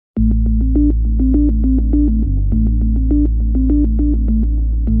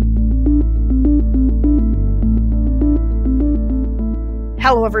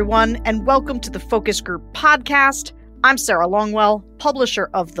Hello, everyone, and welcome to the Focus Group podcast. I'm Sarah Longwell,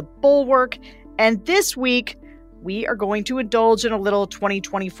 publisher of The Bulwark, and this week we are going to indulge in a little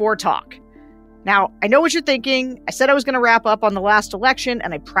 2024 talk. Now, I know what you're thinking. I said I was going to wrap up on the last election,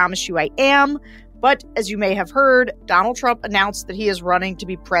 and I promise you I am. But as you may have heard, Donald Trump announced that he is running to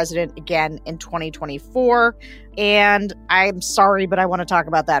be president again in 2024. And I'm sorry, but I want to talk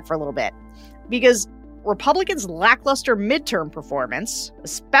about that for a little bit. Because Republicans' lackluster midterm performance,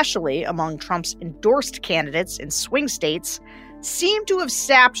 especially among Trump's endorsed candidates in swing states, seem to have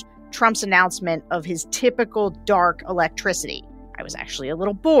sapped Trump's announcement of his typical dark electricity. I was actually a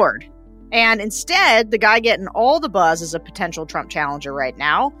little bored. And instead, the guy getting all the buzz as a potential Trump challenger right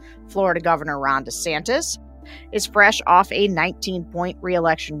now, Florida Governor Ron DeSantis, is fresh off a 19-point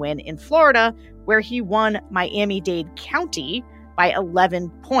re-election win in Florida, where he won Miami-Dade County by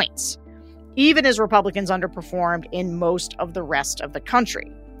 11 points, even as Republicans underperformed in most of the rest of the country.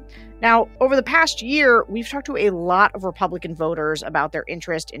 Now, over the past year, we've talked to a lot of Republican voters about their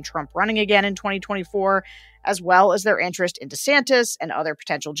interest in Trump running again in 2024, as well as their interest in DeSantis and other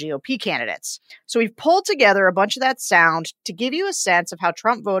potential GOP candidates. So we've pulled together a bunch of that sound to give you a sense of how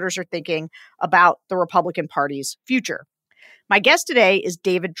Trump voters are thinking about the Republican Party's future. My guest today is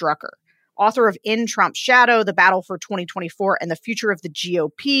David Drucker, author of In Trump's Shadow, The Battle for 2024 and the Future of the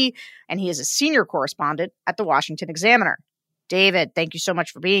GOP, and he is a senior correspondent at the Washington Examiner. David, thank you so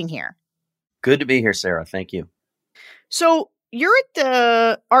much for being here. Good to be here, Sarah. Thank you. So you're at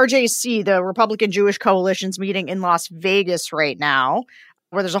the RJC, the Republican Jewish Coalition's meeting in Las Vegas right now,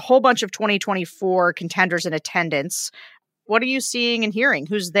 where there's a whole bunch of 2024 contenders in attendance. What are you seeing and hearing?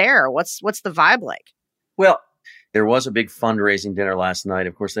 Who's there? What's the vibe like? Well, there was a big fundraising dinner last night.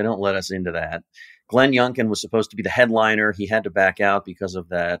 Of course, they don't let us into that. Glenn Youngkin was supposed to be the headliner. He had to back out because of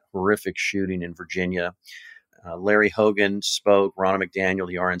that horrific shooting in Virginia. Larry Hogan spoke. Ronna McDaniel,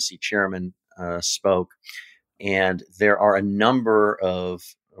 the RNC chairman, spoke. And there are a number of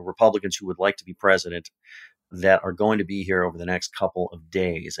Republicans who would like to be president that are going to be here over the next couple of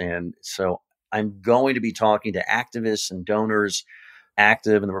days. And so I'm going to be talking to activists and donors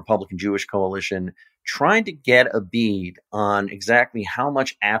active in the Republican Jewish Coalition, trying to get a bead on exactly how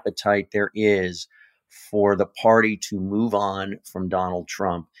much appetite there is for the party to move on from Donald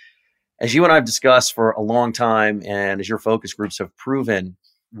Trump. As you and I have discussed for a long time, and as your focus groups have proven,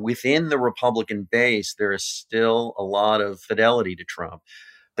 within the Republican base, there is still a lot of fidelity to Trump.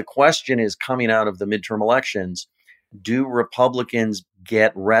 The question is, coming out of the midterm elections, do Republicans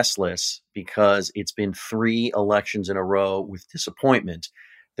get restless because it's been 3 elections in a row with disappointment?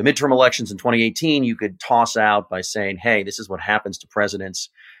 The midterm elections in 2018, you could toss out by saying, hey, this is what happens to presidents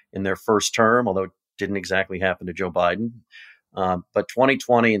in their first term, although it didn't exactly happen to Joe Biden. But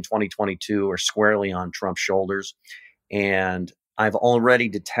 2020 and 2022 are squarely on Trump's shoulders. And I've already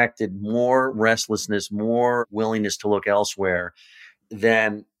detected more restlessness, more willingness to look elsewhere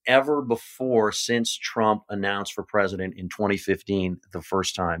than ever before since Trump announced for president in 2015, the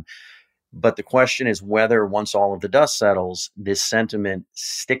first time. But the question is whether, once all of the dust settles, this sentiment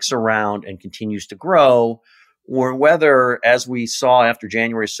sticks around and continues to grow, or whether, as we saw after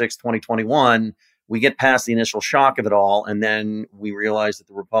January 6, 2021, we get past the initial shock of it all, and then we realize that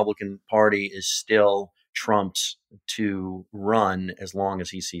the Republican Party is still Trump's to run as long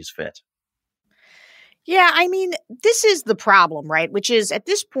as he sees fit. Yeah, I mean, this is the problem, right? Which is, at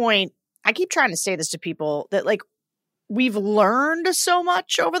this point, I keep trying to say this to people, that we've learned so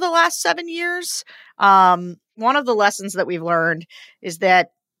much over the last 7 years. One of the lessons that we've learned is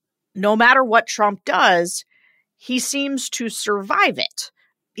that no matter what Trump does, he seems to survive it.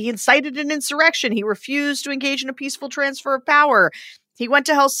 He incited an insurrection. He refused to engage in a peaceful transfer of power. He went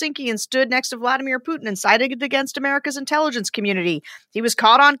to Helsinki and stood next to Vladimir Putin and sided against America's intelligence community. He was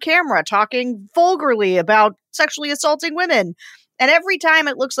caught on camera talking vulgarly about sexually assaulting women. And every time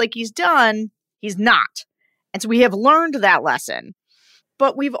it looks like he's done, he's not. And so we have learned that lesson.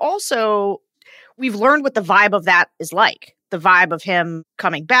 But we've learned what the vibe of that is like. The vibe of him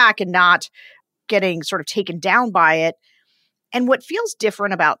coming back and not getting sort of taken down by it. And what feels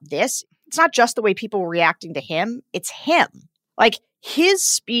different about this, it's not just the way people were reacting to him, it's him. His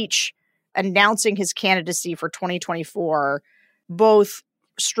speech announcing his candidacy for 2024, both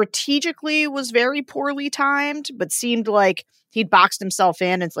strategically was very poorly timed, but seemed like he'd boxed himself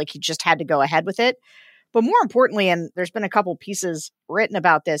in. It's like he just had to go ahead with it. But more importantly, and there's been a couple pieces written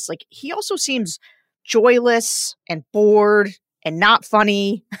about this, he also seems joyless and bored and not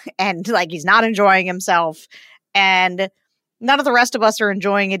funny and he's not enjoying himself. And none of the rest of us are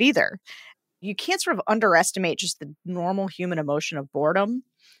enjoying it either. You can't sort of underestimate just the normal human emotion of boredom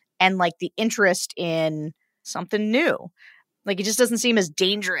and the interest in something new. Like, he just doesn't seem as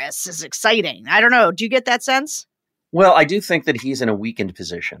dangerous, as exciting. I don't know. Do you get that sense? Well, I do think that he's in a weakened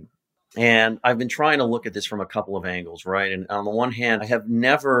position. And I've been trying to look at this from a couple of angles, right? And on the one hand, I have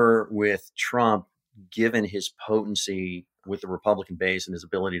never, with Trump, given his potency with the Republican base and his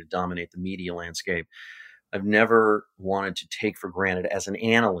ability to dominate the media landscape, I've never wanted to take for granted as an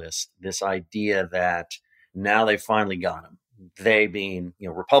analyst this idea that now they finally got him. They being,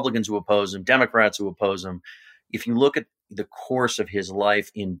 Republicans who oppose him, Democrats who oppose him. If you look at the course of his life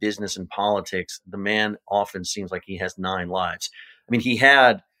in business and politics, the man often seems like he has 9 lives. I mean, he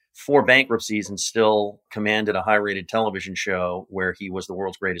had 4 bankruptcies and still commanded a high-rated television show where he was the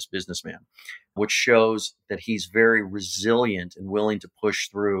world's greatest businessman, which shows that he's very resilient and willing to push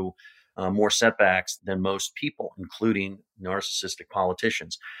through more setbacks than most people, including narcissistic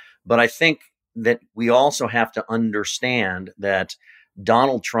politicians. But I think that we also have to understand that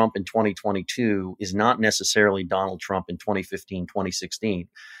Donald Trump in 2022 is not necessarily Donald Trump in 2015, 2016.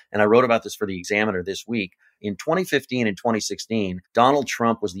 And I wrote about this for the Examiner this week. In 2015 and 2016, Donald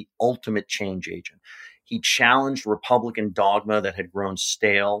Trump was the ultimate change agent. He challenged Republican dogma that had grown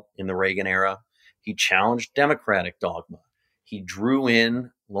stale in the Reagan era. He challenged Democratic dogma. He drew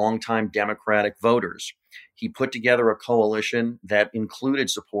in longtime Democratic voters. He put together a coalition that included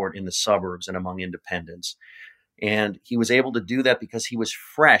support in the suburbs and among independents. And he was able to do that because he was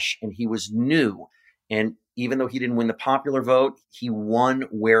fresh and he was new. And even though he didn't win the popular vote, he won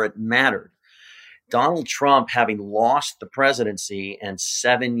where it mattered. Donald Trump, having lost the presidency and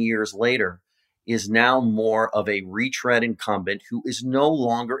 7 years later, is now more of a retread incumbent who is no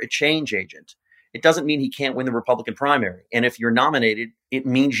longer a change agent. It doesn't mean he can't win the Republican primary. And if you're nominated, it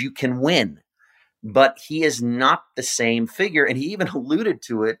means you can win. But he is not the same figure. And he even alluded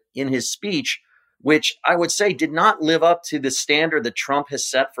to it in his speech, which I would say did not live up to the standard that Trump has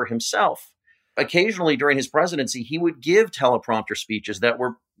set for himself. Occasionally during his presidency, he would give teleprompter speeches that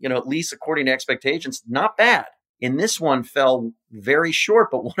were, at least according to expectations, not bad. And this one fell very short.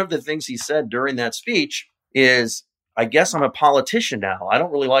 But one of the things he said during that speech is, I guess I'm a politician now. I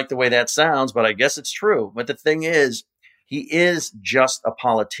don't really like the way that sounds, but I guess it's true. But the thing is, he is just a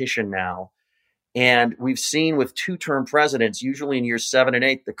politician now. And we've seen with 2-term presidents, usually in years 7 and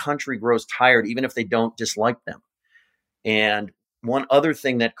 8, the country grows tired, even if they don't dislike them. And one other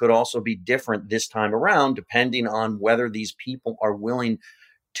thing that could also be different this time around, depending on whether these people are willing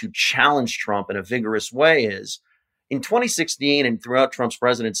to challenge Trump in a vigorous way, is in 2016 and throughout Trump's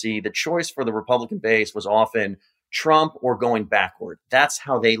presidency, the choice for the Republican base was often Trump or going backward. That's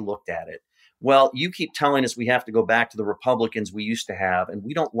how they looked at it. Well, you keep telling us we have to go back to the Republicans we used to have, and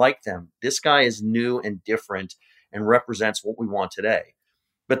we don't like them. This guy is new and different and represents what we want today.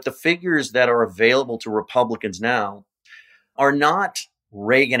 But the figures that are available to Republicans now are not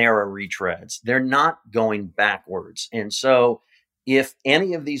Reagan-era retreads. They're not going backwards. And so if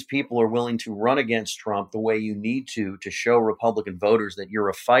any of these people are willing to run against Trump the way you need to show Republican voters that you're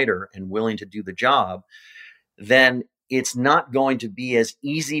a fighter and willing to do the job, then it's not going to be as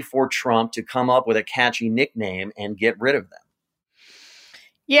easy for Trump to come up with a catchy nickname and get rid of them.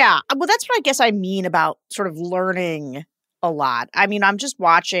 Yeah, well, that's what I guess I mean about sort of learning a lot. I mean, I'm just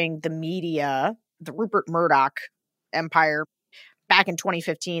watching the media, the Rupert Murdoch empire back in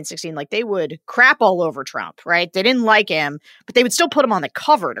 2015, 16, like they would crap all over Trump, right? They didn't like him, but they would still put him on the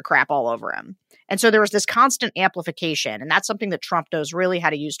cover to crap all over him. And so there was this constant amplification, and that's something that Trump knows really how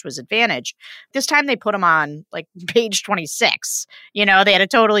to use to his advantage. This time they put him on like page 26. They had a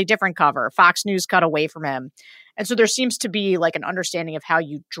totally different cover. Fox News cut away from him. And so there seems to be like an understanding of how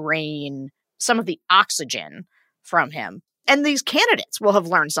you drain some of the oxygen from him. And these candidates will have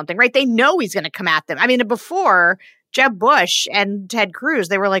learned something, right? They know he's going to come at them. I mean, before Jeb Bush and Ted Cruz,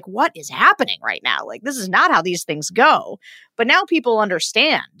 they were like, what is happening right now? Like, this is not how these things go. But now people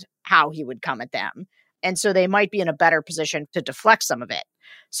understand how he would come at them. And so they might be in a better position to deflect some of it.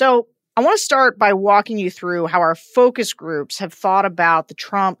 So I want to start by walking you through how our focus groups have thought about the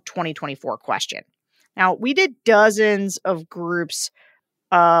Trump 2024 question. Now, we did dozens of groups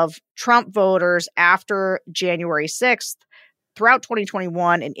of Trump voters after January 6th throughout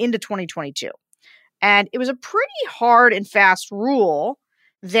 2021 and into 2022. And it was a pretty hard and fast rule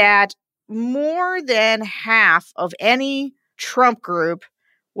that more than half of any Trump group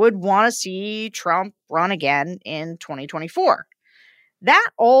would want to see Trump run again in 2024. That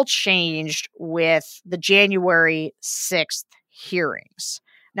all changed with the January 6th hearings.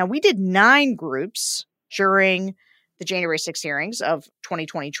 Now, we did 9 groups during the January 6th hearings of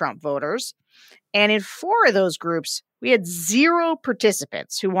 2020 Trump voters. And in 4 of those groups, we had 0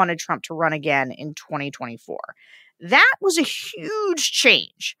 participants who wanted Trump to run again in 2024. That was a huge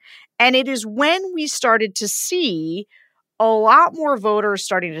change. And it is when we started to see a lot more voters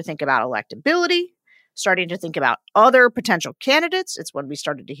starting to think about electability, starting to think about other potential candidates. It's when we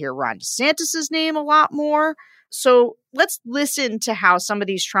started to hear Ron DeSantis' name a lot more. So let's listen to how some of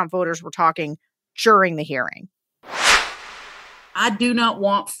these Trump voters were talking during the hearing. I do not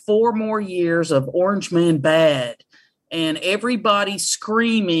want 4 more years of Orange Man bad and everybody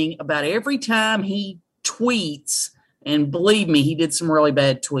screaming about every time he tweets. And believe me, he did some really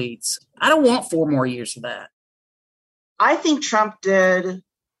bad tweets. I don't want 4 more years of that. I think Trump did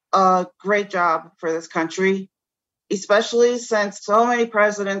a great job for this country, especially since so many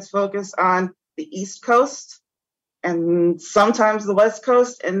presidents focus on the East Coast and sometimes the West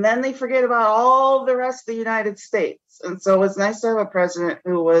Coast, and then they forget about all the rest of the United States. And so it's nice to have a president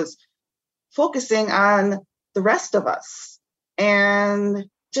who was focusing on the rest of us. And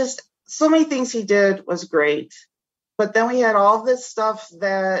just so many things he did was great. But then we had all this stuff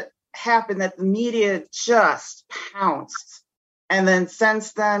that happened that the media just pounced. And then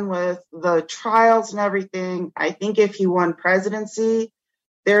since then, with the trials and everything, I think if he won presidency,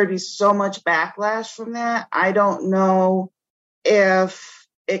 there would be so much backlash from that. I don't know if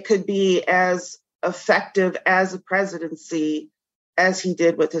it could be as effective as a presidency as he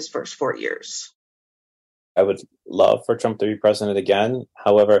did with his first 4 years. I would love for Trump to be president again.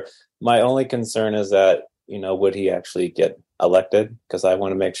 However, my only concern is that, would he actually get elected? Because I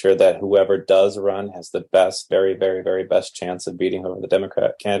want to make sure that whoever does run has the best, very, very, very best chance of beating whoever the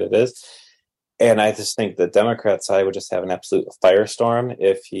Democrat candidate is. And I just think the Democrat side would just have an absolute firestorm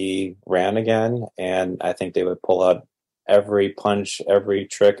if he ran again. And I think they would pull out every punch, every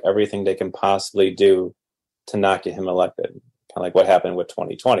trick, everything they can possibly do to not get him elected. Kind of like what happened with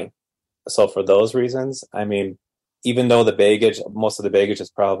 2020. So for those reasons, I mean, even though most of the baggage is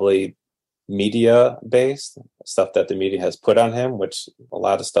probably media based, stuff that the media has put on him, which a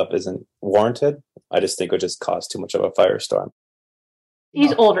lot of stuff isn't warranted, I just think it would just cause too much of a firestorm.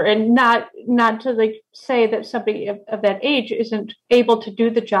 He's older, and not to say that somebody of that age isn't able to do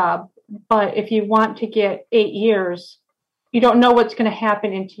the job. But if you want to get 8 years, you don't know what's going to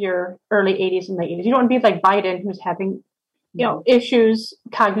happen into your early 80s and late 80s. You don't want to be like Biden, who's having, issues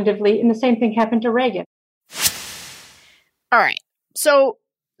cognitively, and the same thing happened to Reagan. All right. So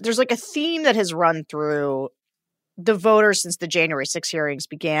there's a theme that has run through the voters since the January 6 hearings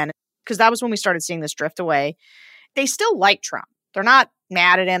began, because that was when we started seeing this drift away. They still like Trump. They're not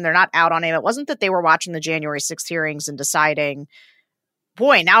mad at him. They're not out on him. It wasn't that they were watching the January 6th hearings and deciding,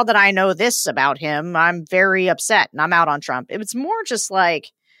 boy, now that I know this about him, I'm very upset and I'm out on Trump. It was more just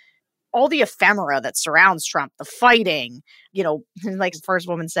all the ephemera that surrounds Trump, the fighting, like the first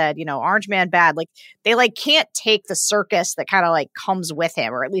woman said, Orange Man bad. They can't take the circus that kind of comes with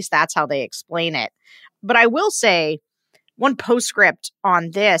him, or at least that's how they explain it. But I will say one postscript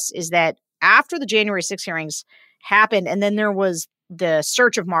on this is that after the January 6 hearings happened, and then there was the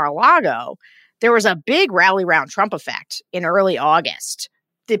search of Mar-a-Lago, there was a big rally round Trump effect in early August.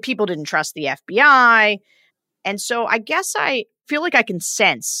 The people didn't trust the FBI. And so I guess I feel like I can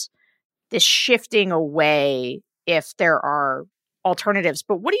sense this shifting away if there are alternatives.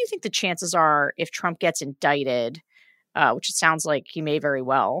 But what do you think the chances are if Trump gets indicted, which it sounds like he may very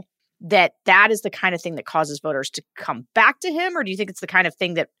well, that is the kind of thing that causes voters to come back to him? Or do you think it's the kind of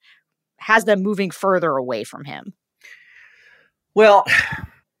thing that has them moving further away from him? Well,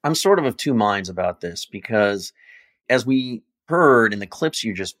 I'm sort of two minds about this, because as we heard in the clips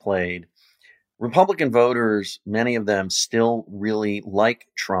you just played, Republican voters, many of them still really like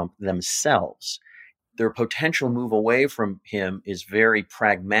Trump themselves. Their potential move away from him is very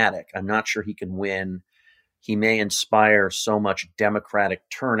pragmatic. I'm not sure he can win. He may inspire so much Democratic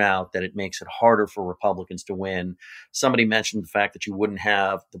turnout that it makes it harder for Republicans to win. Somebody mentioned the fact that you wouldn't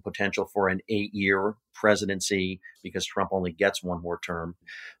have the potential for an 8-year presidency because Trump only gets one more term.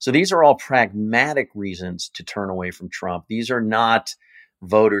 So these are all pragmatic reasons to turn away from Trump. These are not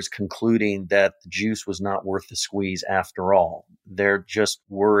voters concluding that the juice was not worth the squeeze after all. They're just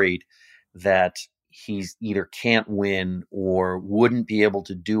worried that he's either can't win or wouldn't be able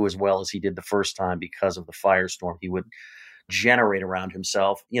to do as well as he did the first time because of the firestorm he would generate around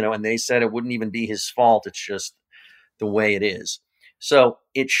himself. And they said it wouldn't even be his fault. It's just the way it is. So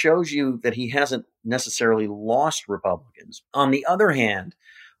it shows you that he hasn't necessarily lost Republicans. On the other hand,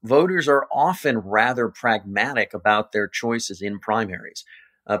 voters are often rather pragmatic about their choices in primaries.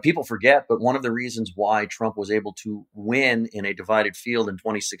 People forget, but one of the reasons why Trump was able to win in a divided field in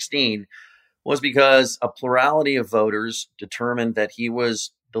 2016 was because a plurality of voters determined that he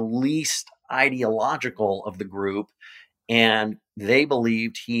was the least ideological of the group, and they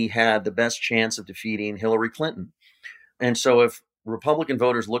believed he had the best chance of defeating Hillary Clinton. And so if Republican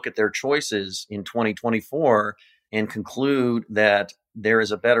voters look at their choices in 2024 and conclude that there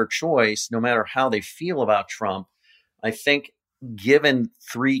is a better choice, no matter how they feel about Trump, I think given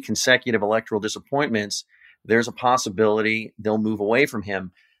 3 consecutive electoral disappointments, there's a possibility they'll move away from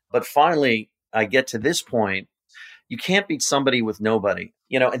him. But finally, I get to this point. You can't beat somebody with nobody.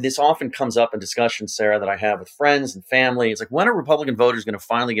 And this often comes up in discussions, Sarah, that I have with friends and family. It's like, when are Republican voters going to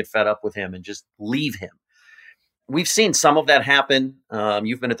finally get fed up with him and just leave him? We've seen some of that happen.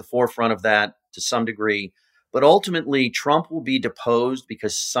 You've been at the forefront of that to some degree. But ultimately, Trump will be deposed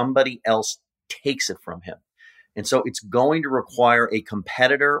because somebody else takes it from him. And so it's going to require a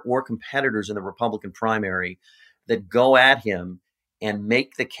competitor or competitors in the Republican primary that go at him and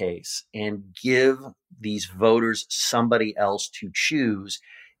make the case and give these voters somebody else to choose,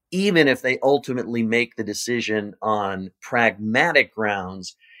 even if they ultimately make the decision on pragmatic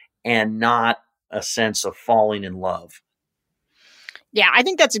grounds and not a sense of falling in love. Yeah, I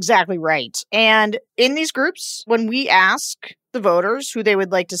think that's exactly right. And in these groups, when we ask the voters who they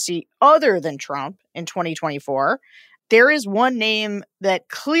would like to see other than Trump in 2024, there is one name that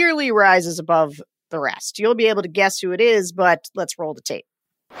clearly rises above the rest. You'll be able to guess who it is, but let's roll the tape.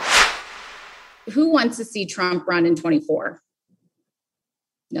 Who wants to see Trump run in 24?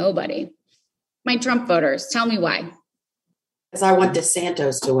 Nobody. My Trump voters, tell me why. Because I want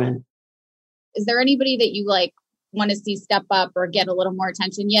DeSantis to win. Is there anybody that you want to see step up or get a little more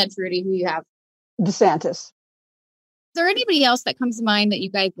attention? Yeah, Trudy, who you have? DeSantis. Is there anybody else that comes to mind that you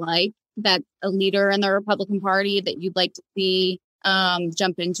guys like, that's a leader in the Republican Party that you'd like to see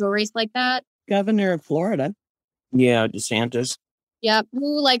jump into a race like that? Governor of Florida. Yeah, DeSantis. Yep.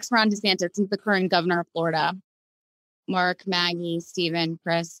 Who likes Ron DeSantis? He's the current governor of Florida. Mark, Maggie, Stephen,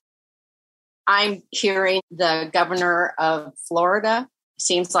 Chris. I'm hearing the governor of Florida.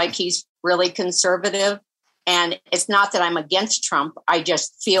 Seems like he's really conservative. And it's not that I'm against Trump. I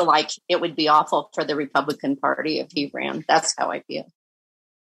just feel like it would be awful for the Republican Party if he ran. That's how I feel.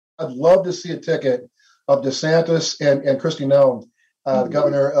 I'd love to see a ticket of DeSantis and Kristi Noem, the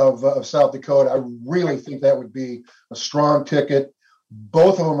governor of South Dakota. I really think that would be a strong ticket.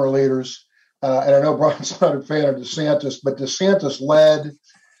 Both of them are leaders. And I know Brian's not a fan of DeSantis, but DeSantis led.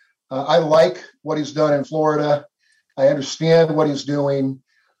 I like what he's done in Florida. I understand what he's doing.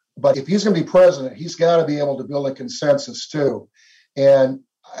 But if he's going to be president, he's got to be able to build a consensus too. And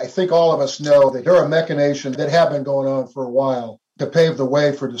I think all of us know that there are machinations that have been going on for a while to pave the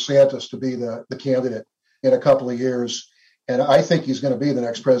way for DeSantis to be the candidate in a couple of years. And I think he's going to be the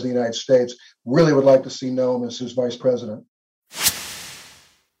next president of the United States. Really would like to see Noem as his vice president.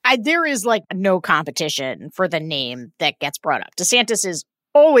 There is no competition for the name that gets brought up. DeSantis is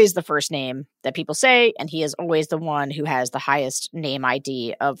always the first name that people say, and he is always the one who has the highest name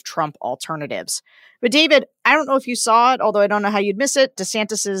ID of Trump alternatives. But David, I don't know if you saw it, although I don't know how you'd miss it.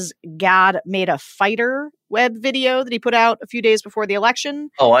 DeSantis's God Made a Fighter web video that he put out a few days before the election.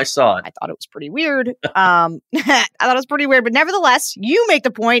 Oh, I saw it. I thought it was pretty weird. I thought it was pretty weird, but nevertheless, you make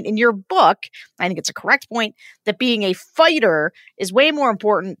the point in your book, I think it's a correct point, that being a fighter is way more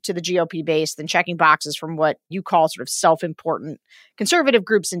important to the GOP base than checking boxes from what you call sort of self-important conservative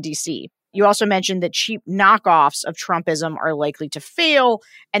groups in DC. You also mentioned that cheap knockoffs of Trumpism are likely to fail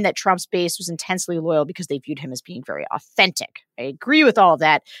and that Trump's base was intensely loyal because they viewed him as being very authentic. I agree with all of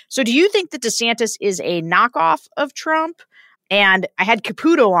that. So do you think that DeSantis is a knockoff of Trump? And I had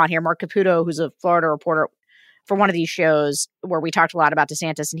Caputo on here, Mark Caputo, who's a Florida reporter for one of these shows where we talked a lot about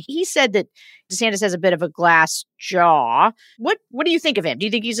DeSantis. And he said that DeSantis has a bit of a glass jaw. What do you think of him? Do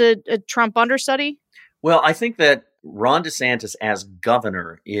you think he's a Trump understudy? Well, I think that Ron DeSantis as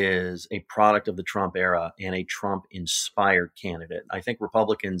governor is a product of the Trump era and a Trump-inspired candidate. I think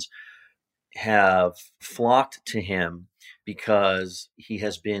Republicans have flocked to him because he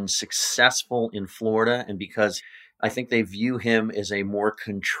has been successful in Florida and because I think they view him as a more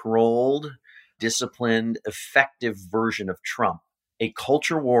controlled, disciplined, effective version of Trump, a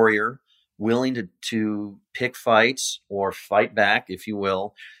culture warrior willing to pick fights or fight back, if you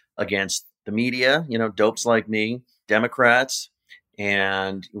will, against the media, dopes like me, Democrats,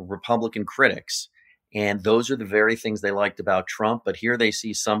 and Republican critics. And those are the very things they liked about Trump. But here they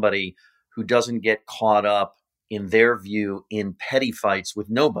see somebody who doesn't get caught up, in their view, in petty fights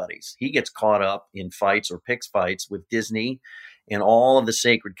with nobodies. He gets caught up in fights or picks fights with Disney and all of the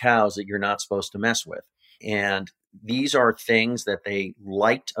sacred cows that you're not supposed to mess with. And these are things that they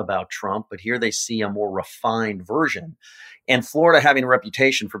liked about Trump, but here they see a more refined version. And Florida having a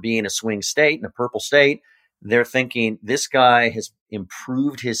reputation for being a swing state and a purple state, they're thinking this guy has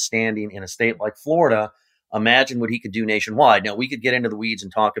improved his standing in a state like Florida. Imagine what he could do nationwide. Now, we could get into the weeds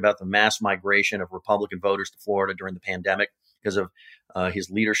and talk about the mass migration of Republican voters to Florida during the pandemic because of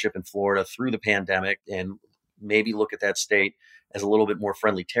his leadership in Florida through the pandemic and maybe look at that state as a little bit more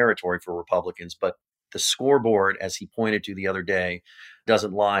friendly territory for Republicans. But the scoreboard, as he pointed to the other day,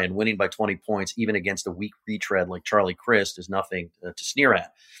 doesn't lie. And winning by 20 points, even against a weak retread like Charlie Crist, is nothing to sneer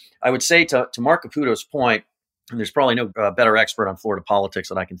at. I would say to Mark Caputo's point, and there's probably no better expert on Florida politics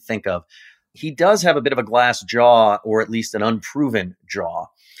that I can think of, he does have a bit of a glass jaw, or at least an unproven jaw,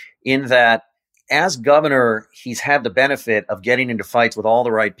 in that as governor, he's had the benefit of getting into fights with all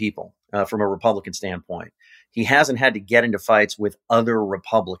the right people from a Republican standpoint. He hasn't had to get into fights with other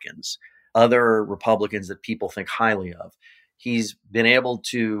Republicans that people think highly of. He's been able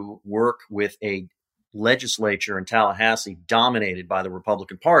to work with a legislature in Tallahassee dominated by the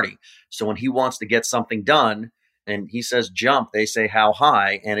Republican Party. So when he wants to get something done and he says jump, they say how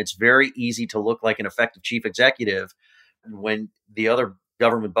high. And it's very easy to look like an effective chief executive when the other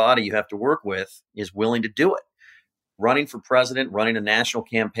government body you have to work with is willing to do it. Running for president, running a national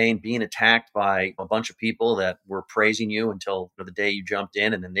campaign, being attacked by a bunch of people that were praising you until the day you jumped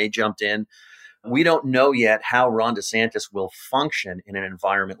in, and then they jumped in. We don't know yet how Ron DeSantis will function in an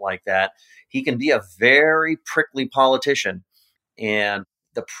environment like that. He can be a very prickly politician, and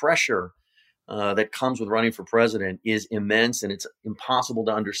the pressure that comes with running for president is immense, and it's impossible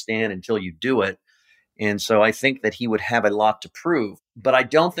to understand until you do it. And so I think that he would have a lot to prove, but I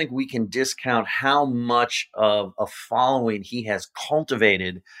don't think we can discount how much of a following he has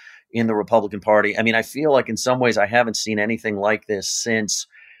cultivated in the Republican Party. I mean, I feel like in some ways I haven't seen anything like this since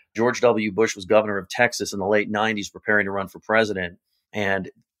George W. Bush was governor of Texas in the late 90s, preparing to run for president.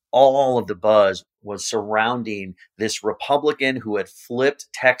 And all of the buzz was surrounding this Republican who had flipped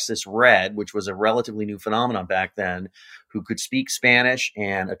Texas red, which was a relatively new phenomenon back then, who could speak Spanish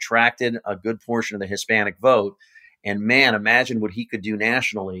and attracted a good portion of the Hispanic vote. And man, imagine what he could do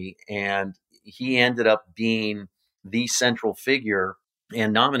nationally. And he ended up being the central figure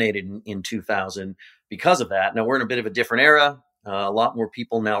and nominated in 2000 because of that. Now we're in a bit of a different era. A lot more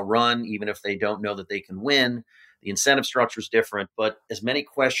people now run, even if they don't know that they can win. The incentive structure is different, but as many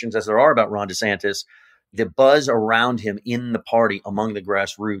questions as there are about Ron DeSantis, the buzz around him in the party among the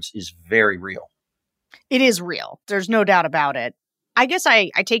grassroots is very real. It is real. There's no doubt about it. I guess I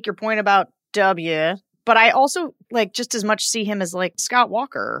take your point about W, but I also just as much see him as Scott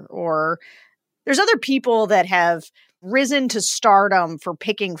Walker, or there's other people that have risen to stardom for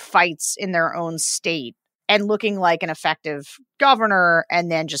picking fights in their own state and looking like an effective governor, and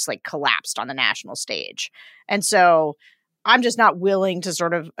then just collapsed on the national stage. And so I'm just not willing to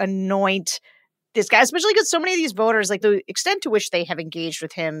sort of anoint this guy, especially because so many of these voters, the extent to which they have engaged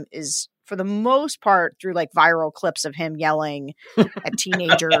with him is for the most part through viral clips of him yelling at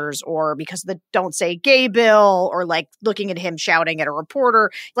teenagers, or because of the Don't Say Gay bill, or looking at him shouting at a reporter.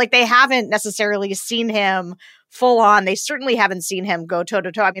 They haven't necessarily seen him full on. They certainly haven't seen him go toe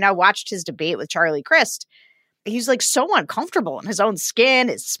to toe. I mean, I watched his debate with Charlie Crist. He's so uncomfortable in his own skin.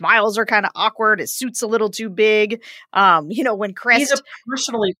 His smiles are kind of awkward. His suit's a little too big. When Crist, he's a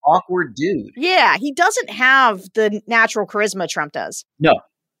personally awkward dude. Yeah, he doesn't have the natural charisma Trump does. No,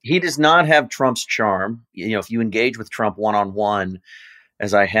 he does not have Trump's charm. If you engage with Trump one-on-one,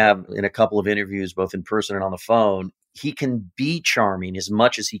 as I have in a couple of interviews, both in person and on the phone, he can be charming as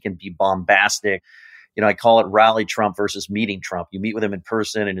much as he can be bombastic. I call it rally Trump versus meeting Trump. You meet with him in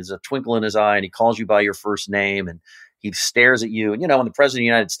person and there's a twinkle in his eye and he calls you by your first name and he stares at you. And, when the president of the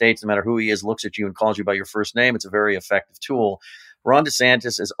United States, no matter who he is, looks at you and calls you by your first name, it's a very effective tool. Ron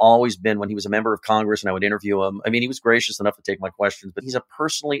DeSantis has always been, when he was a member of Congress and I would interview him, I mean, he was gracious enough to take my questions, but he's a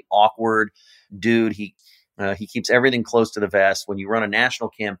personally awkward dude. He keeps everything close to the vest. When you run a national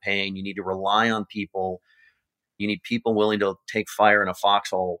campaign, you need to rely on people. You need people willing to take fire in a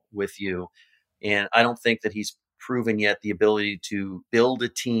foxhole with you. And I don't think that he's proven yet the ability to build a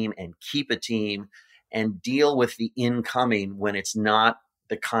team and keep a team and deal with the incoming when it's not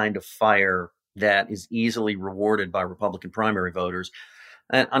the kind of fire that is easily rewarded by Republican primary voters.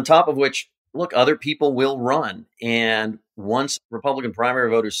 And on top of which, look, other people will run. And once Republican primary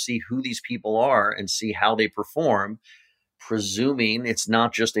voters see who these people are and see how they perform, presuming it's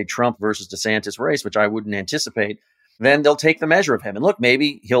not just a Trump versus DeSantis race, which I wouldn't anticipate, then they'll take the measure of him. And look,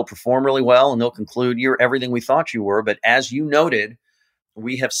 maybe he'll perform really well and they'll conclude you're everything we thought you were. But as you noted,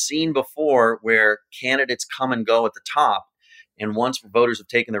 we have seen before where candidates come and go at the top. And once voters have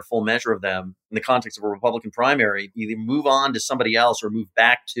taken their full measure of them in the context of a Republican primary, either move on to somebody else or move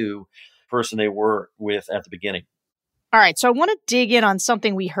back to the person they were with at the beginning. All right, so I want to dig in on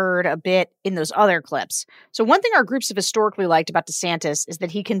something we heard a bit in those other clips. So one thing our groups have historically liked about DeSantis is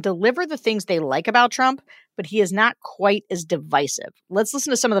that he can deliver the things they like about Trump, but he is not quite as divisive. Let's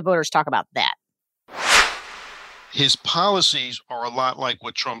listen to some of the voters talk about that. His policies are a lot like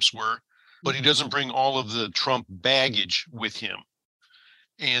what Trump's were. but he doesn't bring all of the Trump baggage with him.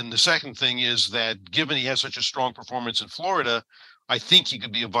 And the second thing is that given he has such a strong performance in Florida, I think he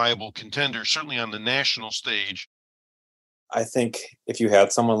could be a viable contender, certainly on the national stage. I think if you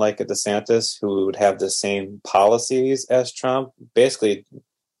had someone like a DeSantis who would have the same policies as Trump, basically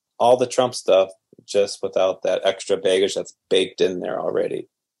all the Trump stuff, just without that extra baggage that's baked in there already,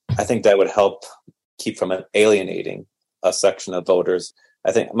 I think that would help keep from alienating a section of voters.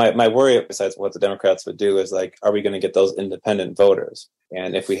 I think my worry, besides what the Democrats would do, is like, are we going to get those independent voters?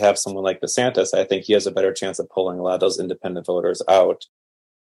 And if we have someone like DeSantis, I think he has a better chance of pulling a lot of those independent voters out.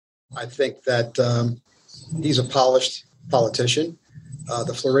 I think that he's a polished politician.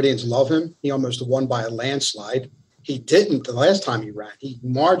 The Floridians love him. He almost won by a landslide. He didn't the last time he ran. He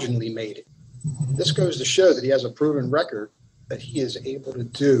marginally made it. This goes to show that he has a proven record that he is able to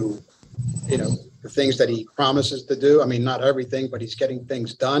do, the things that he promises to do. I mean, not everything, but he's getting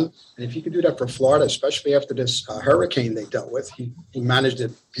things done. And if he could do that for Florida, especially after this hurricane they dealt with, he managed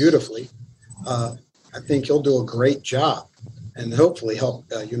it beautifully. I think he'll do a great job and hopefully help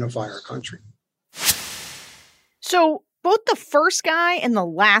unify our country. So both the first guy and the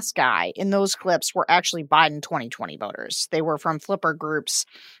last guy in those clips were actually Biden 2020 voters. They were from flipper groups.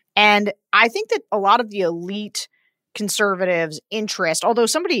 And I think that a lot of the elite conservatives' interest, although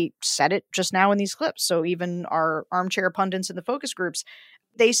somebody said it just now in these clips, so even our armchair pundits in the focus groups,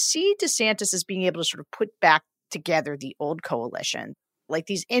 they see DeSantis as being able to sort of put back together the old coalition. Like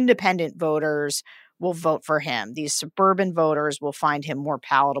these independent voters will vote for him. These suburban voters will find him more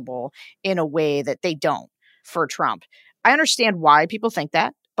palatable in a way that they don't for Trump. I understand why people think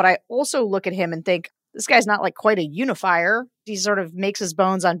that, but I also look at him and think, this guy's not like quite a unifier. He sort of makes his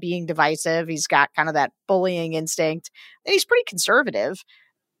bones on being divisive. He's got kind of that bullying instinct. And he's pretty conservative.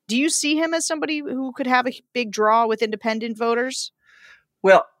 Do you see him as somebody who could have a big draw with independent voters?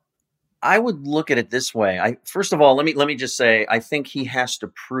 Well, I would look at it this way. First of all, let me just say, I think he has to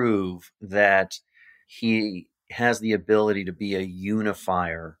prove that he has the ability to be a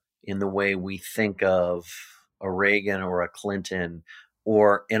unifier in the way we think of a Reagan or a Clinton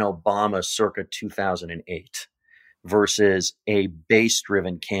or an Obama circa 2008 versus a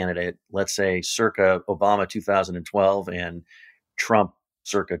base-driven candidate, let's say circa Obama 2012 and Trump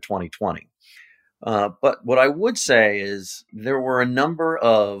circa 2020. But what I would say is there were a number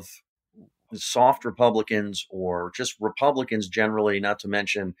of soft Republicans or just Republicans generally, not to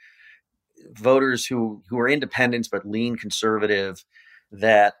mention voters who are independents but lean conservative,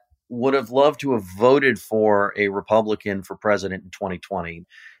 that would have loved to have voted for a Republican for president in 2020.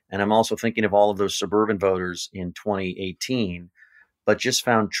 And I'm also thinking of all of those suburban voters in 2018, but just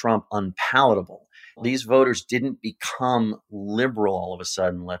found Trump unpalatable. These voters didn't become liberal all of a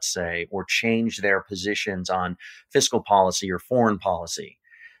sudden, let's say, or change their positions on fiscal policy or foreign policy.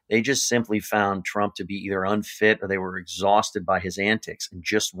 They just simply found Trump to be either unfit or they were exhausted by his antics and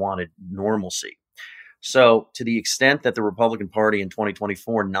just wanted normalcy. So to the extent that the Republican Party in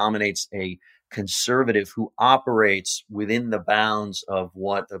 2024 nominates a conservative who operates within the bounds of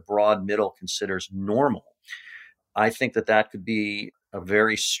what the broad middle considers normal, I think that could be a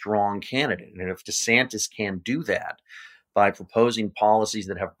very strong candidate. And if DeSantis can do that by proposing policies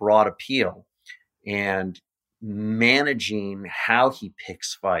that have broad appeal and managing how he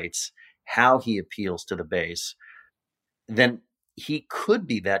picks fights, how he appeals to the base, then he could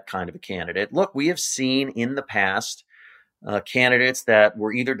be that kind of a candidate. Look, we have seen in the past candidates that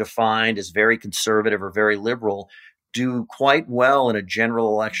were either defined as very conservative or very liberal do quite well in a general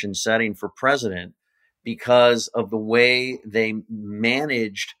election setting for president because of the way they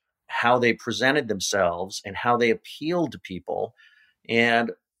managed how they presented themselves and how they appealed to people.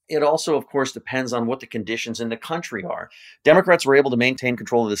 And it also, of course, depends on what the conditions in the country are. Democrats were able to maintain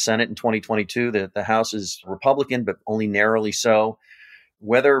control of the Senate in 2022. The House is Republican, but only narrowly so.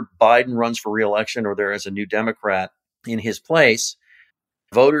 Whether Biden runs for re-election or there is a new Democrat in his place,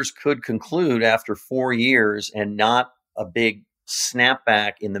 voters could conclude after 4 years and not a big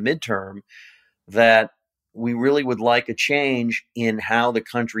snapback in the midterm that we really would like a change in how the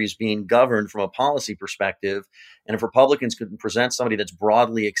country is being governed from a policy perspective. And if Republicans could present somebody that's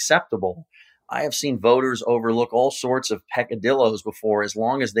broadly acceptable, I have seen voters overlook all sorts of peccadillos before, as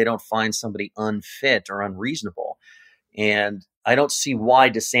long as they don't find somebody unfit or unreasonable. And I don't see why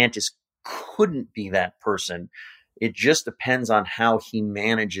DeSantis couldn't be that person. It just depends on how he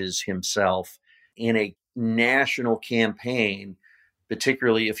manages himself in a national campaign,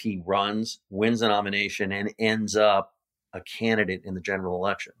 particularly if he runs, wins a nomination, and ends up a candidate in the general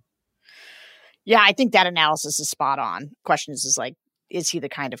election. Yeah, I think that analysis is spot on. Question is like, is he the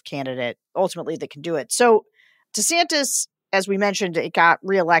kind of candidate ultimately that can do it? So DeSantis as we mentioned, it got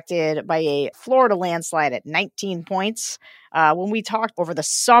reelected by a Florida landslide at 19 points. When we talked over the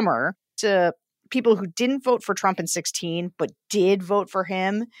summer to people who didn't vote for Trump in 2016, but did vote for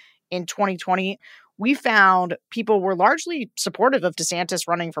him in 2020, we found people were largely supportive of DeSantis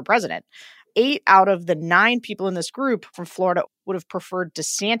running for president. 8 out of the 9 people in this group from Florida would have preferred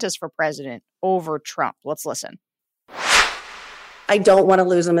DeSantis for president over Trump. Let's listen. I don't want to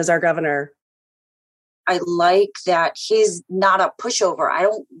lose him as our governor. I like that he's not a pushover. I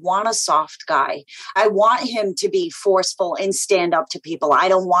don't want a soft guy. I want him to be forceful and stand up to people. I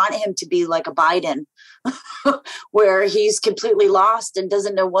don't want him to be like a Biden where he's completely lost and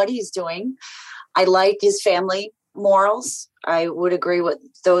doesn't know what he's doing. I like his family morals. I would agree with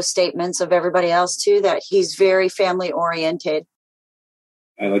those statements of everybody else too, that he's very family oriented.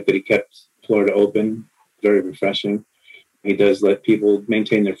 I like that he kept Florida open, very refreshing. He does let people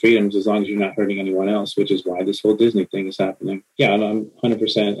maintain their freedoms as long as you're not hurting anyone else, which is why this whole Disney thing is happening. Yeah, I'm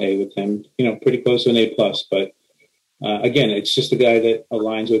 100% A with him, pretty close to an A+. But again, it's just a guy that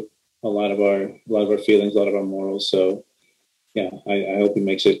aligns with a lot of our feelings, a lot of our morals. So yeah, I hope he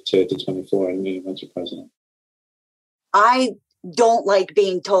makes it to 24 and he runs for president. I don't like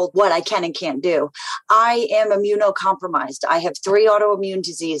being told what I can and can't do. I am immunocompromised. I have 3 autoimmune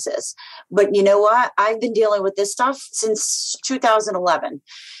diseases. But you know what? I've been dealing with this stuff since 2011.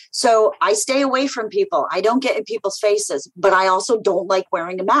 So I stay away from people. I don't get in people's faces, but I also don't like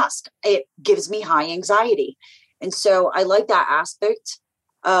wearing a mask. It gives me high anxiety. And so I like that aspect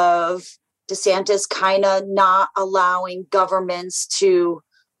of DeSantis kind of not allowing governments to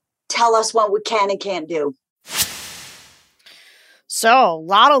tell us what we can and can't do. So, a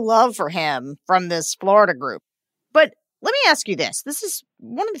lot of love for him from this Florida group. But let me ask you this. This is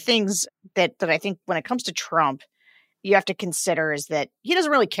one of the things that I think when it comes to Trump, you have to consider is that he doesn't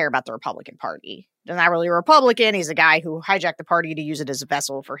really care about the Republican Party. He's not really a Republican. He's a guy who hijacked the party to use it as a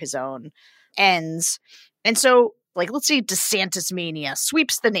vessel for his own ends. And so, let's say DeSantis mania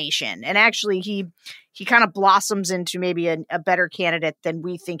sweeps the nation. And actually, he kind of blossoms into maybe a better candidate than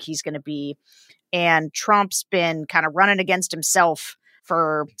we think he's going to be. And Trump's been kind of running against himself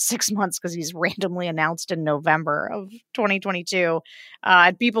for 6 months because he's randomly announced in November of 2022.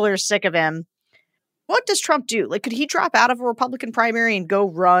 People are sick of him. What does Trump do? Could he drop out of a Republican primary and go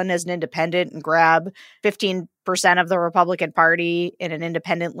run as an independent and grab 15% of the Republican Party in an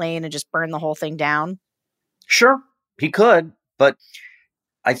independent lane and just burn the whole thing down? Sure, he could. But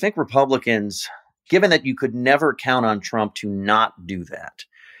I think Republicans, given that you could never count on Trump to not do that,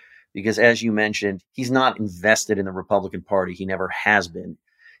 because as you mentioned, he's not invested in the Republican Party. He never has been.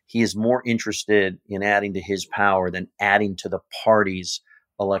 He is more interested in adding to his power than adding to the party's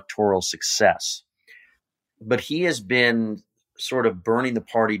electoral success. But he has been sort of burning the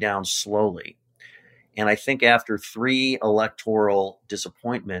party down slowly. And I think after 3 electoral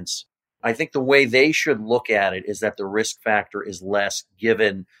disappointments, I think the way they should look at it is that the risk factor is less,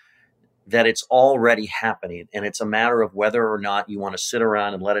 given that it's already happening. And it's a matter of whether or not you want to sit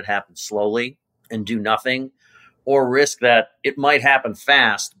around and let it happen slowly and do nothing, or risk that it might happen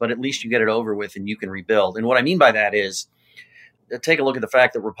fast, but at least you get it over with and you can rebuild. And what I mean by that is, take a look at the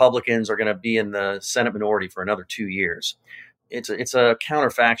fact that Republicans are going to be in the Senate minority for another 2 years. It's a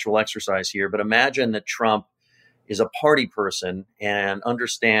counterfactual exercise here, but imagine that Trump is a party person and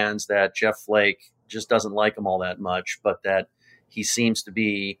understands that Jeff Flake just doesn't like him all that much, but that he seems to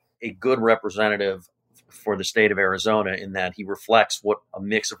be a good representative for the state of Arizona in that he reflects what a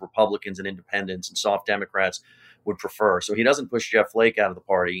mix of Republicans and independents and soft Democrats would prefer. So he doesn't push Jeff Flake out of the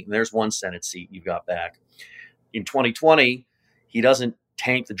party, and there's 1 Senate seat you've got back. In 2020, he doesn't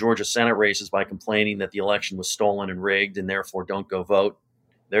tank the Georgia Senate races by complaining that the election was stolen and rigged and therefore don't go vote.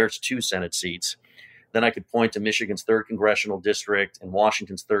 There's 2 Senate seats. Then I could point to Michigan's 3rd congressional district and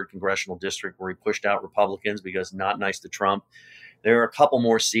Washington's 3rd congressional district where he pushed out Republicans because not nice to Trump. There are a couple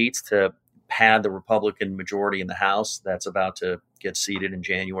more seats to pad the Republican majority in the House that's about to get seated in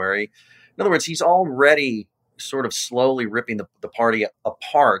January. In other words, he's already sort of slowly ripping the party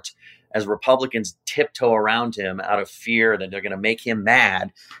apart as Republicans tiptoe around him out of fear that they're going to make him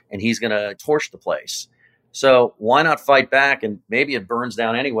mad and he's going to torch the place. So why not fight back? And maybe it burns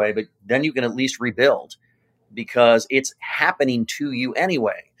down anyway, but then you can at least rebuild because it's happening to you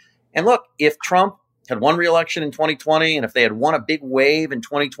anyway. And look, if Trump had won re-election in 2020 and if they had won a big wave in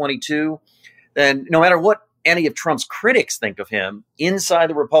 2022, then no matter what any of Trump's critics think of him inside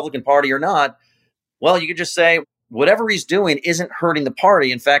the Republican Party or not, well, you could just say whatever he's doing isn't hurting the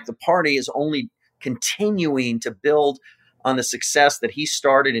party. In fact, the party is only continuing to build on the success that he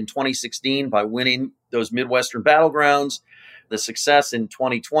started in 2016 by winning those Midwestern battlegrounds, the success in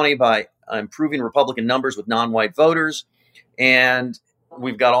 2020 by improving Republican numbers with non-white voters, And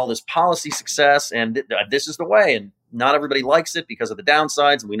we've got all this policy success, and this is the way. And not everybody likes it because of the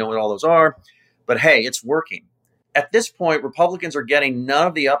downsides, and we know what all those are. But hey, it's working. At this point, Republicans are getting none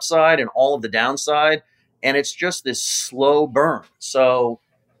of the upside and all of the downside, and it's just this slow burn. So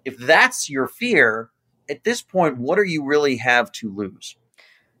if that's your fear, at this point, what do you really have to lose?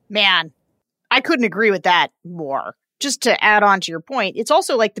 Man, I couldn't agree with that more. Just to add on to your point, it's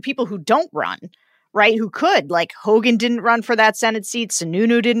also like the people who don't run, right? Who could, like Hogan didn't run for that Senate seat.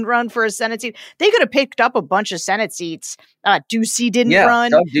 Sununu didn't run for a Senate seat. They could have picked up a bunch of Senate seats. Ducey didn't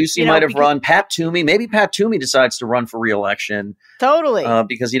run. Doug Ducey might have run. Pat Toomey. Maybe Pat Toomey decides to run for re-election. Totally.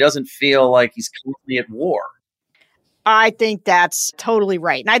 Because he doesn't feel like he's currently at war. I think that's totally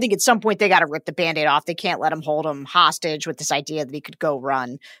right. And I think at some point they got to rip the Band-Aid off. They can't let him hold him hostage with this idea that he could go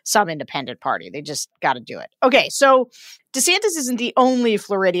run some independent party. They just got to do it. Okay, so DeSantis isn't the only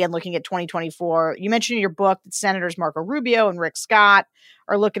Floridian looking at 2024. You mentioned in your book that Senators Marco Rubio and Rick Scott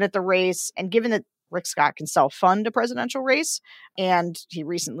are looking at the race. And given that Rick Scott can self-fund a presidential race, and he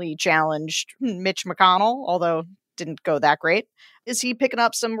recently challenged Mitch McConnell, although didn't go that great, is he picking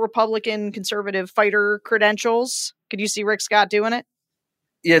up some Republican conservative fighter credentials? Could you see Rick Scott doing it?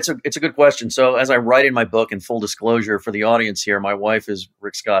 Yeah, it's a good question. So as I write in my book, in full disclosure for the audience here, my wife is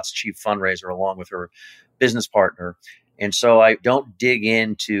Rick Scott's chief fundraiser along with her business partner. And so I don't dig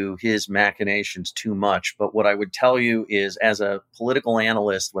into his machinations too much. But what I would tell you is, as a political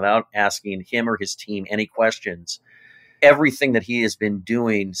analyst, without asking him or his team any questions, everything that he has been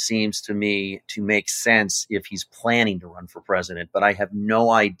doing seems to me to make sense if he's planning to run for president. But I have no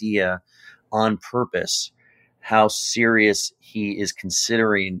idea on purpose how serious he is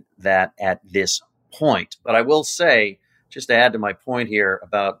considering that at this point. But I will say, just to add to my point here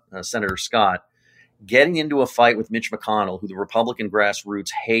about Senator Scott, getting into a fight with Mitch McConnell, who the Republican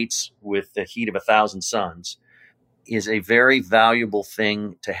grassroots hates with the heat of 1,000 suns, is a very valuable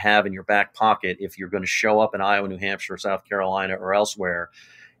thing to have in your back pocket if you're going to show up in Iowa, New Hampshire, South Carolina, or elsewhere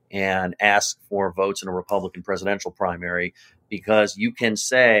and ask for votes in a Republican presidential primary, because you can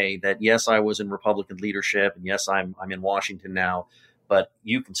say that, yes, I was in Republican leadership, and yes, I'm in Washington now, but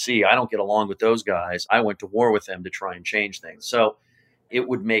you can see I don't get along with those guys. I went to war with them to try and change things. So it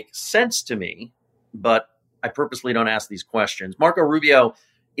would make sense to me, but I purposely don't ask these questions. Marco Rubio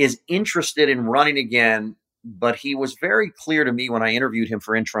is interested in running again, but he was very clear to me when I interviewed him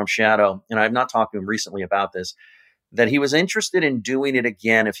for In Trump's Shadow, and I've not talked to him recently about this, that he was interested in doing it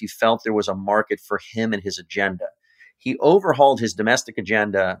again if he felt there was a market for him and his agenda. He overhauled his domestic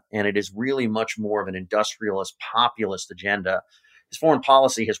agenda, and it is really much more of an industrialist, populist agenda. His foreign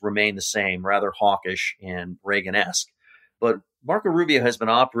policy has remained the same, rather hawkish and Reagan-esque. But Marco Rubio has been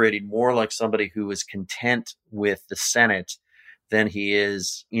operating more like somebody who is content with the Senate than he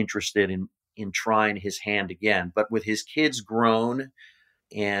is interested in trying his hand again. But with his kids grown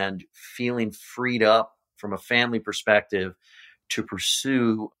and feeling freed up from a family perspective to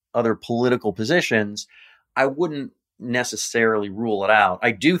pursue other political positions, I wouldn't necessarily rule it out. I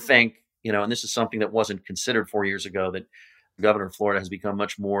do think, and this is something that wasn't considered 4 years ago, that the governor of Florida has become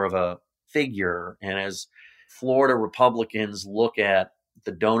much more of a figure. And as Florida Republicans look at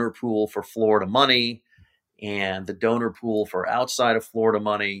the donor pool for Florida money and the donor pool for outside of Florida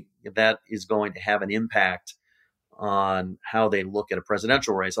money, that is going to have an impact on how they look at a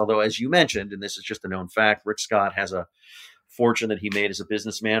presidential race. Although, as you mentioned, and this is just a known fact, Rick Scott has a fortune that he made as a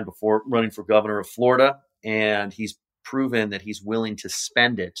businessman before running for governor of Florida, and he's proven that he's willing to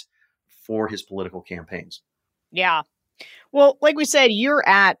spend it for his political campaigns. Yeah. Well, like we said, you're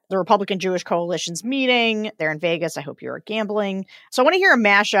at the Republican Jewish Coalition's meeting. They're in Vegas. I hope you're gambling. So I want to hear a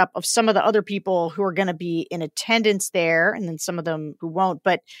mashup of some of the other people who are going to be in attendance there, and then some of them who won't.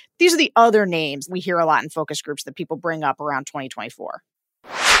 But these are the other names we hear a lot in focus groups that people bring up around 2024.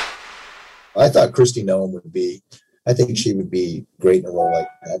 I thought Kristi Noem I think she would be great in a role like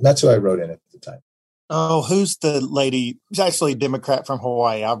that. And that's who I wrote in at the time. Oh, who's the lady? She's actually a Democrat from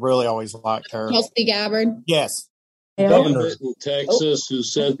Hawaii. I've really always liked her. Tulsi Gabbard. Yes. Governor in Texas who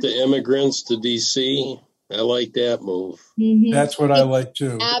sent the immigrants to D.C. I like that move. Mm-hmm. That's what I like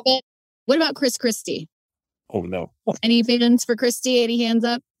too. Abbott. What about Chris Christie? Oh, no. Any fans for Christie? Any hands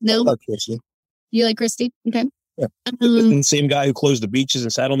up? No? I like Christie. You like Christie? Okay. Yeah. The same guy who closed the beaches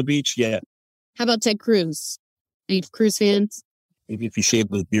and sat on the beach? Yeah. How about Ted Cruz? Any Cruz fans? Maybe if he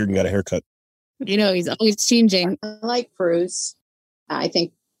shaved his beard and got a haircut. He's always changing. I like Cruz. I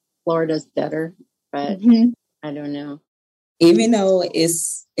think Florida's better, but I don't know. Even though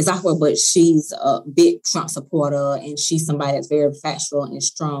it's awkward, but she's a big Trump supporter and she's somebody that's very factual and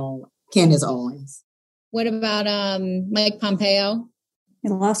strong. Candace Owens. What about Mike Pompeo? He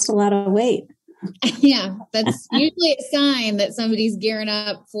lost a lot of weight. Yeah, that's usually a sign that somebody's gearing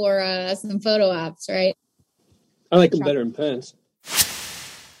up for some photo ops, right? I like him better than Pence.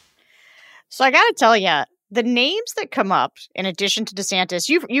 So I got to tell you, the names that come up, in addition to DeSantis,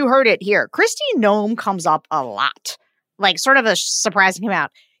 you heard it here. Kristi Noem comes up a lot, like sort of a surprising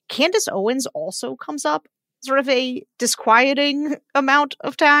amount. Candace Owens also comes up sort of a disquieting amount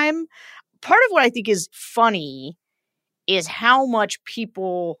of time. Part of what I think is funny is how much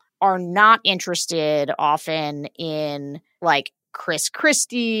people are not interested often in like Chris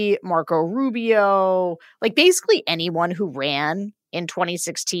Christie, Marco Rubio, like basically anyone who ran in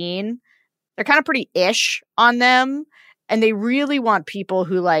 2016. They're kind of pretty ish on them. And they really want people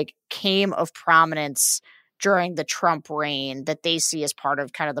who like came of prominence during the Trump reign that they see as part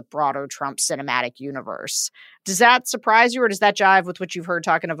of kind of the broader Trump cinematic universe. Does that surprise you, or does that jive with what you've heard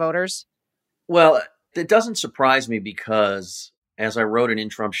talking to voters? Well, it doesn't surprise me because, as I wrote in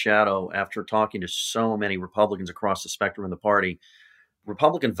Trump's Shadow, after talking to so many Republicans across the spectrum of the party,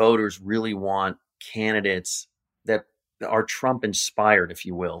 Republican voters really want candidates that are Trump inspired, if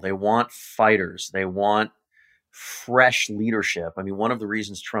you will. They want fighters. They want fresh leadership. I mean, one of the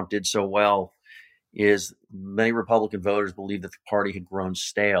reasons Trump did so well is many Republican voters believed that the party had grown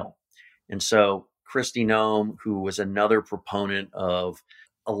stale. And so Kristi Noem, who was another proponent of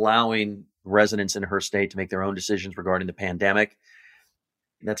allowing residents in her state to make their own decisions regarding the pandemic,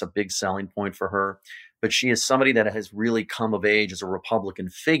 that's a big selling point for her. But she is somebody that has really come of age as a Republican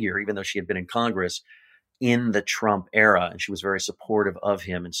figure, even though she had been in Congress in the Trump era, and she was very supportive of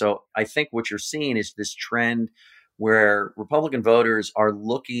him. And so I think what you're seeing is this trend where Republican voters are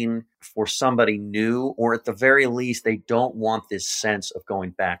looking for somebody new, or at the very least, they don't want this sense of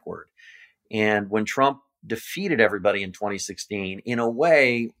going backward. And when Trump defeated everybody in 2016, in a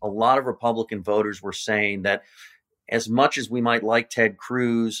way, a lot of Republican voters were saying that as much as we might like Ted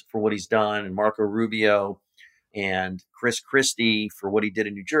Cruz for what he's done, and Marco Rubio and Chris Christie for what he did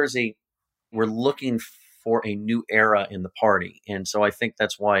in New Jersey, we're looking for a new era in the party. And so I think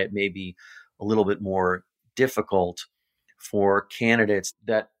that's why it may be a little bit more difficult for candidates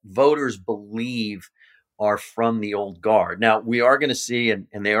that voters believe are from the old guard. Now, we are going to see, and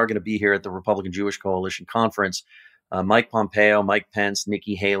they are going to be here at the Republican Jewish Coalition Conference, Mike Pompeo, Mike Pence,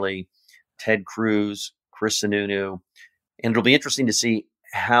 Nikki Haley, Ted Cruz, Chris Sununu. And it'll be interesting to see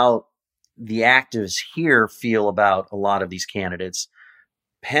how the actives here feel about a lot of these candidates.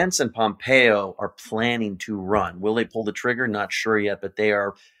 Pence and Pompeo are planning to run. Will they pull the trigger? Not sure yet, but they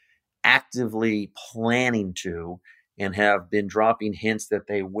are actively planning to and have been dropping hints that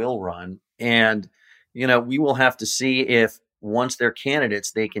they will run. And, you know, we will have to see if once they're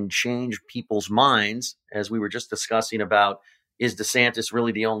candidates, they can change people's minds, as we were just discussing about, is DeSantis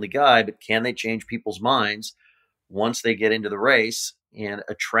really the only guy? But can they change people's minds once they get into the race and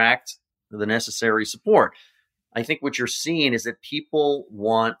attract the necessary support? I think what you're seeing is that people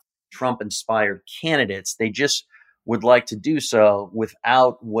want Trump-inspired candidates. They just would like to do so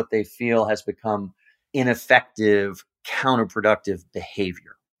without what they feel has become ineffective, counterproductive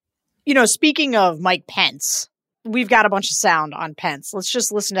behavior. You know, speaking of Mike Pence, we've got a bunch of sound on Pence. Let's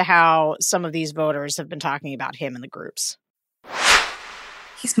just listen to how some of these voters have been talking about him in the groups.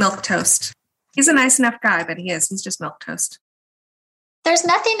 He's milquetoast. He's a nice enough guy, but he's just milquetoast. There's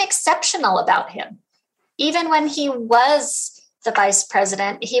nothing exceptional about him. Even when he was the vice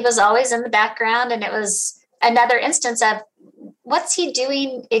president, he was always in the background, and it was another instance of what's he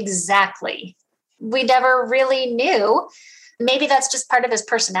doing exactly? We never really knew. Maybe that's just part of his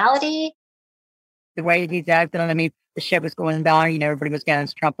personality. The way he's acting, I mean, the shit was going down, you know, everybody was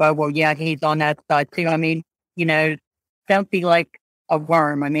against Trump. Oh, well, yeah, he's on that side too. I mean, you know, don't be like a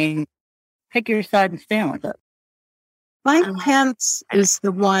worm. I mean, pick your side and stand with it. Mike Pence is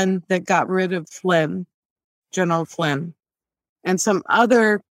the one that got rid of Flynn, General Flynn, and some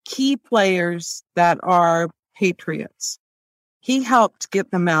other key players that are patriots. He helped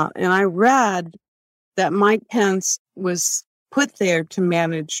get them out. And I read that Mike Pence was put there to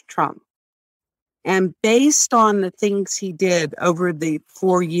manage Trump. And based on the things he did over the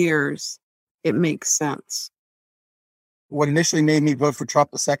 4 years, it makes sense. What initially made me vote for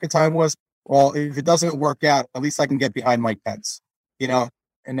Trump the second time was, well, if it doesn't work out, at least I can get behind Mike Pence, you know?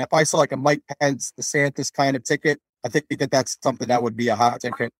 And if I saw like a Mike Pence, DeSantis kind of ticket, I think that that's something that would be a hot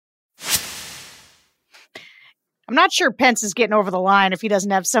ticket. I'm not sure Pence is getting over the line if he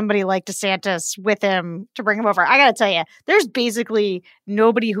doesn't have somebody like DeSantis with him to bring him over. I got to tell you, there's basically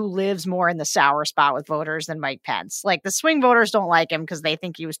nobody who lives more in the sour spot with voters than Mike Pence. Like, the swing voters don't like him because they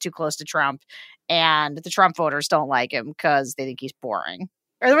think he was too close to Trump, and the Trump voters don't like him because they think he's boring.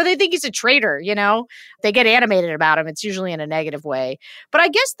 Or they think he's a traitor, you know? They get animated about him. It's usually in a negative way. But I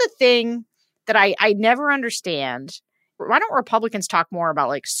guess the thing that I never understand. Why don't Republicans talk more about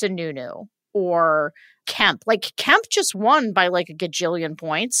like Sununu or Kemp? Like Kemp just won by like a gajillion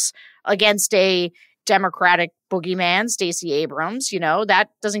points against a Democratic boogeyman, Stacey Abrams. You know, that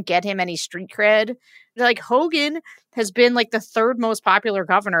doesn't get him any street cred. Like Hogan has been like the third most popular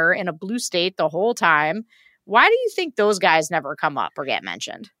governor in a blue state the whole time. Why do you think those guys never come up or get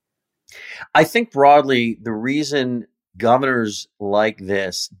mentioned? I think broadly, the reason governors like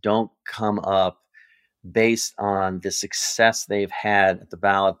this don't come up based on the success they've had at the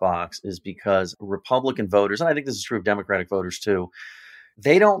ballot box is because Republican voters, and I think this is true of Democratic voters too,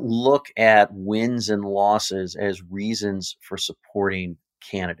 they don't look at wins and losses as reasons for supporting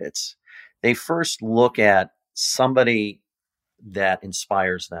candidates. They first look at somebody that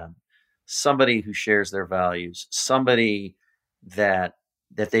inspires them, somebody who shares their values, somebody that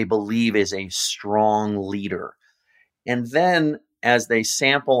they believe is a strong leader. And then as they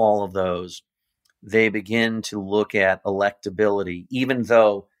sample all of those, they begin to look at electability, even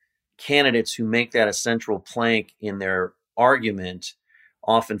though candidates who make that a central plank in their argument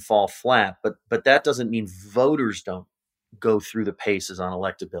often fall flat. But that doesn't mean voters don't go through the paces on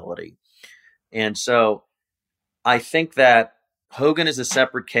electability. And so I think that Hogan is a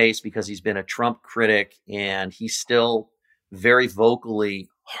separate case because he's been a Trump critic and he still very vocally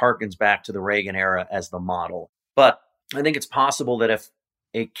harkens back to the Reagan era as the model. But I think it's possible that if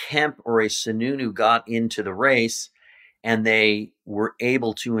a Kemp or a Sununu got into the race and they were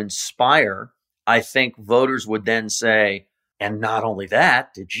able to inspire, I think voters would then say, and not only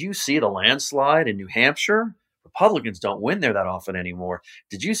that, did you see the landslide in New Hampshire? Republicans don't win there that often anymore.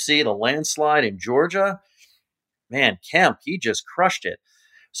 Did you see the landslide in Georgia? Man, Kemp, he just crushed it.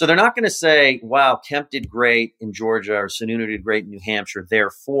 So they're not going to say, wow, Kemp did great in Georgia or Sununu did great in New Hampshire,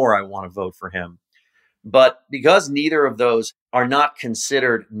 therefore I want to vote for him. But because neither of those are not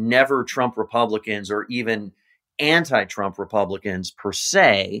considered never Trump Republicans or even anti-Trump Republicans per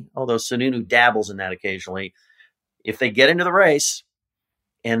se, although Sununu dabbles in that occasionally, if they get into the race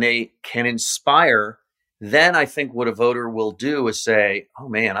and they can inspire, then I think what a voter will do is say, oh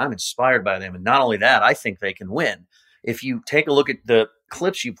man, I'm inspired by them. And not only that, I think they can win. If you take a look at the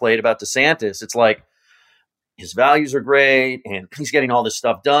clips you played about DeSantis, it's like his values are great and he's getting all this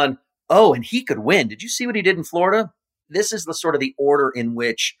stuff done. Oh, and he could win. Did you see what he did in Florida? This is the sort of the order in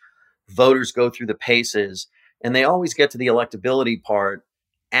which voters go through the paces, and they always get to the electability part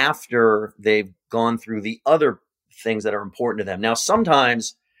after they've gone through the other things that are important to them. Now,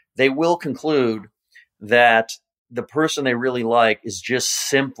 sometimes they will conclude that the person they really like is just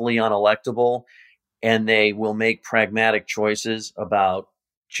simply unelectable, and they will make pragmatic choices about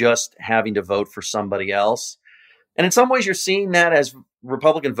just having to vote for somebody else. And in some ways, you're seeing that as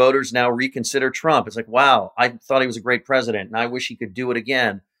Republican voters now reconsider Trump. It's like, wow, I thought he was a great president and I wish he could do it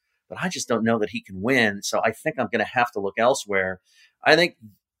again, but I just don't know that he can win. So I think I'm going to have to look elsewhere. I think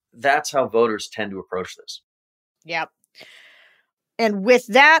that's how voters tend to approach this. Yep. And with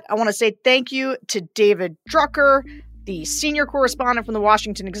that, I want to say thank you to David Drucker, the senior correspondent from the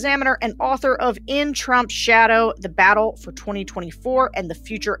Washington Examiner and author of In Trump's Shadow, The Battle for 2024 and the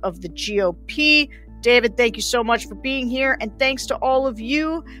Future of the GOP. David, thank you so much for being here. And thanks to all of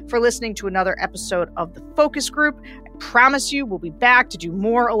you for listening to another episode of The Focus Group. I promise you we'll be back to do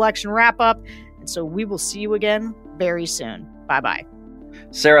more election wrap-up. And so we will see you again very soon. Bye-bye.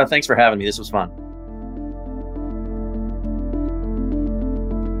 Sarah, thanks for having me. This was fun.